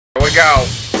Here we go.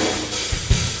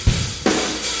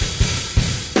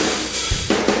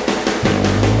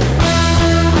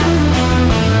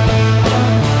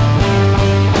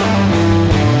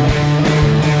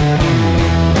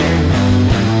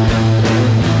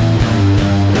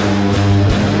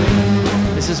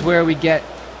 This is where we get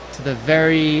to the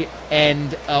very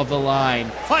end of the line.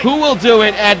 Fight. Who will do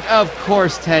it? And of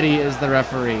course, Teddy is the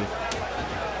referee.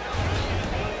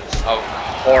 Of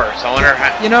course. I wonder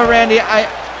how. You know, Randy,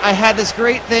 I had this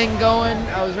great thing going.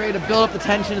 I was ready to build up the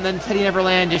tension, and then Teddy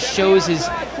Neverland just shows his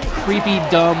creepy,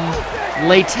 dumb,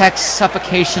 latex,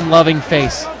 suffocation-loving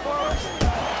face.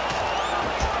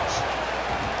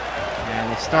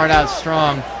 And they start out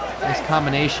strong. Nice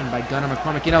combination by Gunnar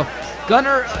McCormick. You know,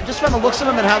 Gunnar, just from the looks of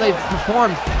him and how they've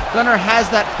performed, Gunnar has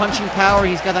that punching power.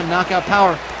 He's got that knockout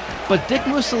power. But Dick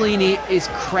Mussolini is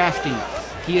crafty.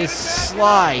 He is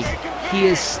sly. He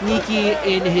is sneaky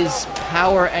in his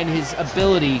power and his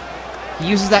ability. He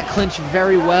uses that clinch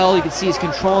very well. You can see his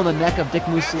control on the neck of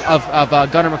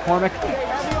Gunnar McCormick.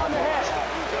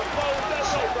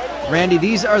 Randy,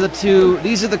 these are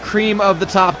the cream of the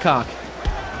top cock.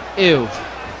 Ew.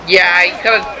 Yeah, you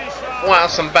could have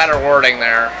wanted some better wording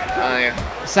there.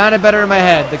 Sounded better in my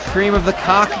head. The cream of the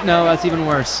cock? No, that's even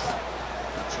worse.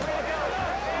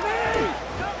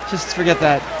 Just forget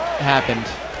that happened.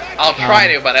 I'll try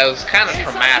to, but it was kind of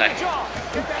traumatic.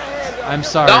 I'm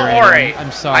sorry. Don't Randy. worry.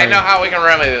 I'm sorry. I know how we can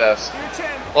remedy this.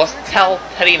 Let's tell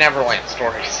Teddy Neverland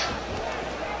stories.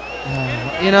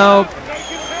 You know,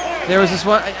 there was this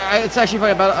one. It's actually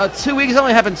funny. About 2 weeks. It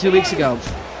only happened 2 weeks ago.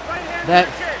 That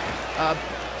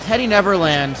Teddy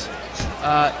Neverland.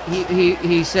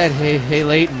 He said, "Hey,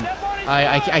 Leighton."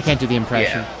 I can't do the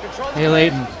impression. Yeah. Hey,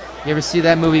 Leighton. You ever see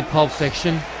that movie Pulp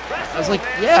Fiction? I was like,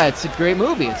 yeah, it's a great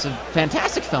movie. It's a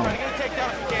fantastic film.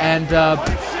 And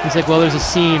he's like, well, there's a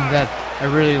scene that I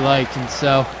really liked. And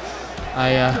so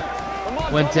I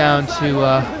went down to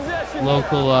a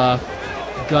local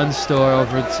gun store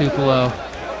over in Tupelo.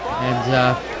 And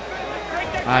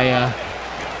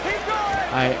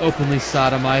I openly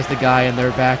sodomized the guy in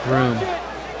their back room.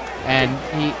 And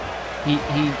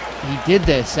he did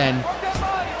this. And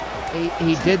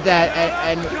he did that.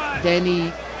 And then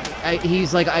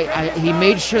he's like, he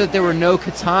made sure that there were no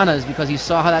katanas because he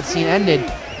saw how that scene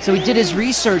ended. So he did his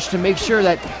research to make sure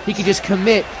that he could just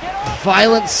commit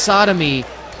violent sodomy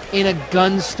in a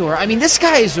gun store. I mean, this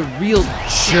guy is a real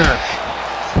jerk.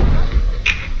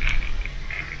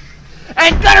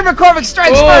 And Gunnar McCormick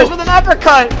strikes first with an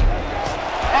uppercut.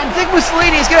 And Dick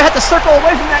Mussolini is going to have to circle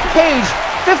away from that cage.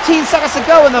 15 seconds to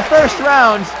go in the first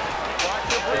round.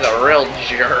 He's a real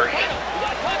jerk.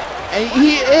 And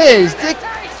he is.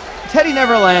 Teddy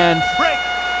Neverland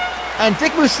and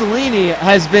Dick Mussolini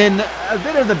has been a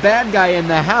bit of the bad guy in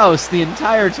the house the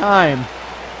entire time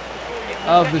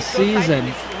of the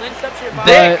season.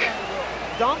 Dick,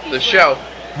 the show,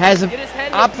 has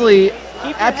aptly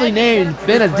named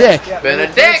Been a Dick. Been a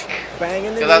Dick!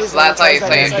 Because that's how you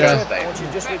say it Thursday.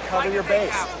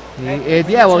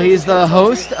 Yeah, well, he's the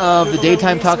host of the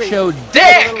daytime talk show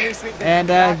Dick! And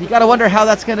you gotta wonder how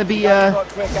that's gonna be,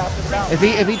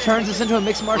 if he turns this into a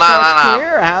mixed martial arts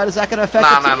career, how is that gonna affect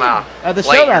the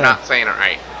show? You're not saying it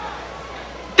right.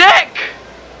 Dick!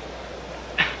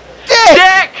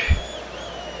 Dick!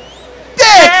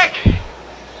 Dick!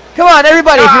 Come on,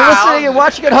 everybody, if you're listening and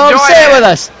watching at home, say it with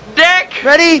us. Dick!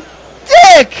 Ready?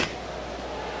 Dick!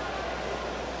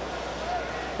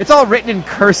 It's all written in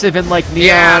cursive in like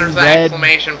neon red,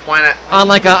 exclamation point on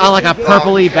like a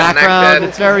purpley background.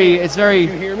 It's very.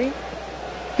 You hear me?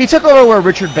 He took over where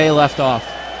Richard Bay left off.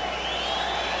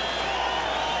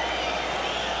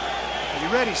 Are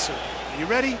you ready, sir? Are you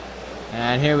ready?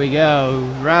 And here we go,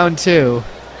 round 2.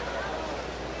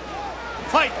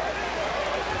 Fight!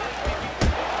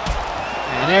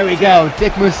 And there we go.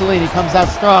 Dick Mussolini comes out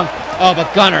strong. Oh,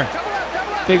 but Gunnar,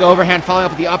 big overhand following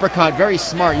up with the uppercut, very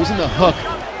smart, using the hook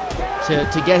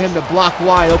to get him to block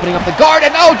wide, opening up the guard,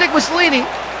 and Dick Mussolini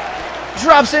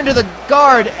drops into the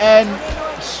guard and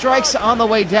strikes on the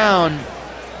way down.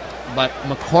 But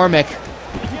McCormick,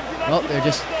 well, they're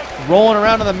just rolling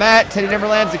around on the mat. Teddy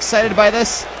Neverland's excited by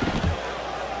this.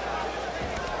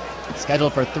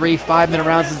 Scheduled for 3 5-minute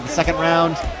rounds. This is the second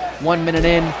round. 1 minute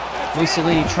in.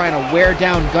 Mussolini trying to wear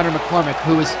down Gunnar McCormick,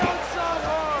 who has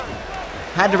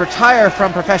had to retire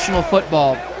from professional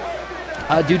football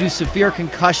due to severe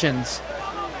concussions.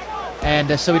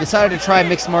 And so he decided to try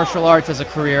mixed martial arts as a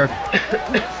career.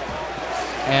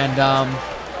 And,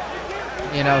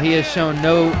 you know, he has shown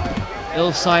no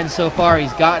ill signs so far.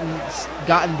 He's gotten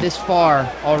this far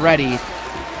already.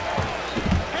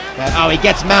 He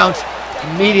gets mount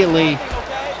immediately.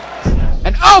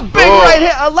 And Oh, big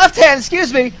left hand,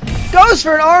 excuse me. Goes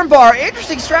for an armbar.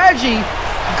 Interesting strategy.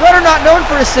 Gunner not known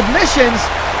for his submissions.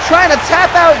 Trying to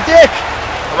tap out Dick.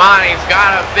 Come on, he's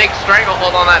got a big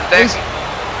stranglehold on that Dick.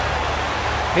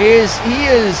 He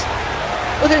is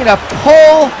looking to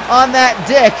pull on that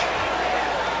Dick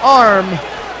arm.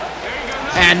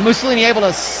 And Mussolini able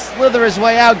to slither his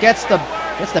way out. Gets the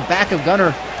back of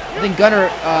Gunner. I think Gunner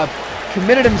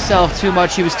committed himself too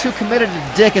much. He was too committed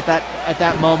to Dick at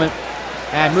that moment.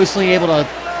 And Mussolini able to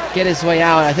get his way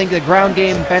out. I think the ground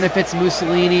game benefits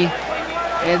Mussolini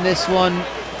in this one.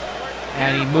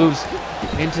 And he moves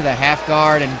into the half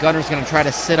guard, and Gunner's going to try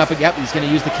to sit up. Yep, he's going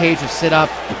to use the cage to sit up,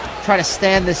 try to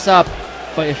stand this up.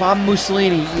 But if I'm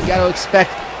Mussolini, you got to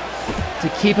expect to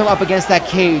keep him up against that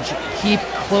cage, keep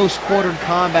close quartered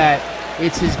combat.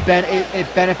 It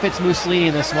benefits Mussolini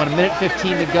in this one.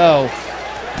 1:15 to go.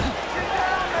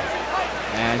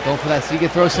 And go for that. So you can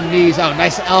throw some knees. Oh,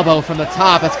 nice elbow from the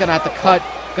top. That's going to have to cut.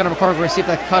 Gunner McCormick, we're going to see if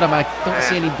that cut him. I don't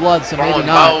see any blood, so maybe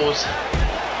not.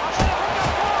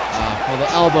 Well,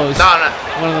 the elbows,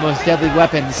 one of the most deadly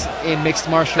weapons in mixed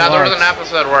martial arts. Now, there was an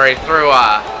episode where he threw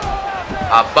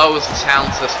Bose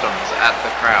sound systems at the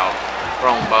crowd.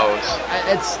 Throwing Bose.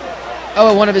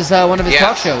 One of his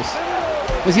talk shows.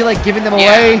 Was he like giving them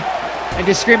away and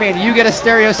just screaming, "You get a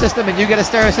stereo system and you get a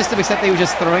stereo system," except that he was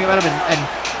just throwing them at him, and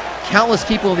countless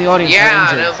people in the audience were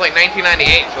injured. And it was like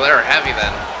 1998, so they were heavy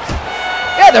then.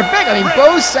 Yeah, they're big. I mean,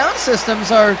 Bose sound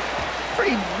systems are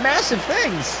pretty massive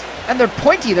things. And they're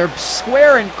pointy, they're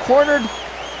square and cornered,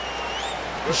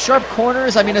 sharp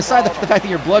corners. I mean, aside the fact that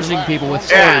you're bludgeoning people with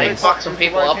swords. Yeah, he fucked some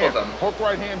people up with them. Hook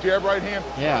right hand, jab right hand.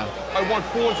 Yeah. I want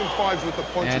 4s and 5s with the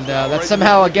punches. And that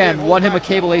somehow, again, won him a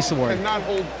Cable Ace Award.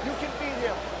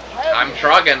 I'm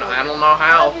shrugging. I don't know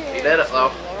how. He did it,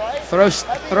 though.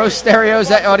 Throw stereos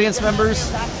at audience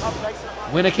members.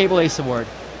 Win a Cable Ace Award.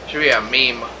 Should be a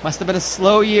meme. Must have been a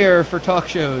slow year for talk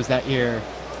shows that year.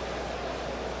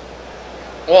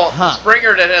 Well,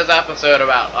 Springer did his episode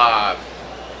about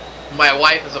my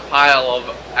wife is a pile of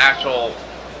actual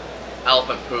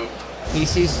elephant poop.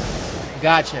 Feces?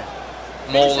 Gotcha.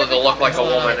 Molded to look like a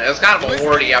woman. It's kind of a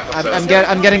wordy episode.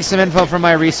 I'm getting some info from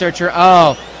my researcher.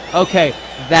 Oh, okay.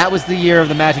 That was the year of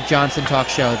the Magic Johnson talk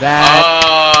show.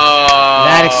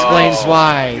 That explains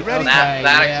why. Okay,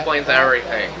 that explains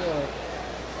everything.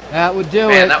 That would do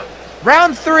it.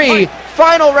 Round 3,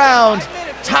 final round.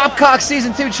 Topcock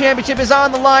Season 2 Championship is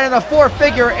on the line in a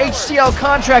 4-figure HCL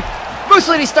contract.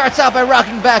 Mussolini starts out by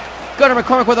rocking back Gunner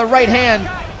McCormick with a right hand.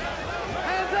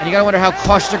 And you gotta wonder how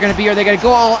cautious they're gonna be. Are they gonna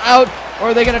go all out, or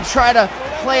are they gonna try to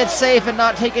play it safe and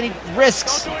not take any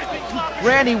risks?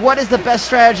 Randy, what is the best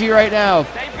strategy right now?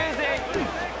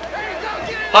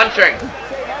 Punching.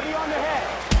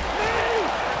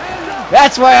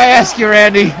 That's why I ask you,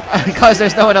 Randy, because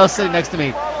there's no one else sitting next to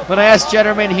me. When I ask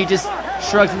Jetterman, he just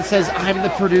shrugs and says, "I'm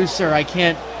the producer. I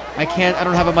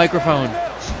don't have a microphone."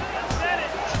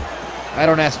 I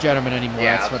don't ask Jetterman anymore.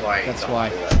 Yeah, that's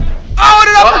why. Oh, and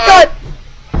an uppercut!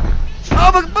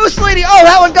 Oh, but Mussolini! Oh,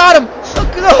 that one got him!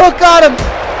 The hook got him!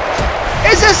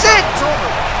 Is this it?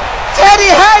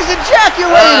 Teddy has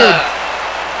ejaculated!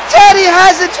 Teddy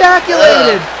has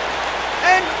ejaculated!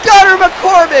 And Gunner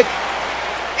McCormick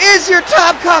is your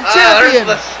Topcock champion!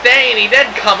 There's the stain. He did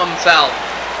come himself.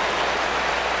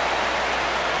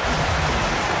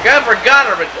 Good for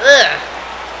Gunner, but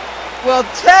Well,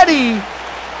 Teddy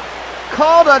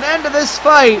called an end to this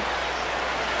fight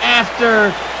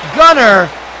after Gunner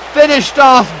finished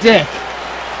off Dick.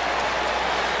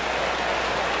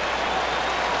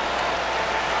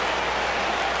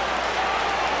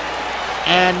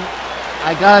 And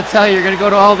I gotta tell you, you're gonna go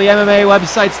to all the MMA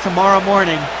websites tomorrow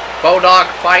morning. Bodog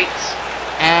fights.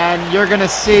 And you're gonna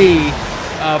see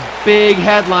a big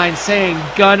headline saying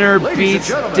Gunner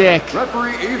beats Dick.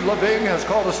 Referee Yves Leving has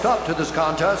called a stop to this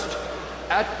contest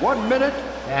at 1 minute,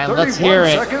 and let's hear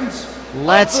it. Seconds.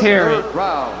 Let's hear it.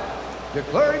 Round.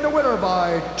 Declaring the winner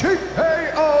by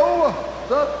TKO,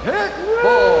 the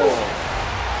Pitbull.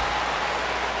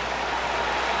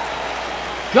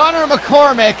 Gunner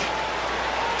McCormick,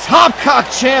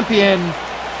 Topcock champion.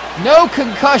 No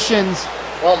concussions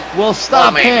will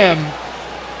stop him.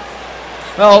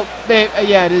 Well,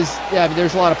 yeah, it is. Yeah,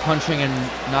 there's a lot of punching and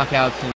knockouts.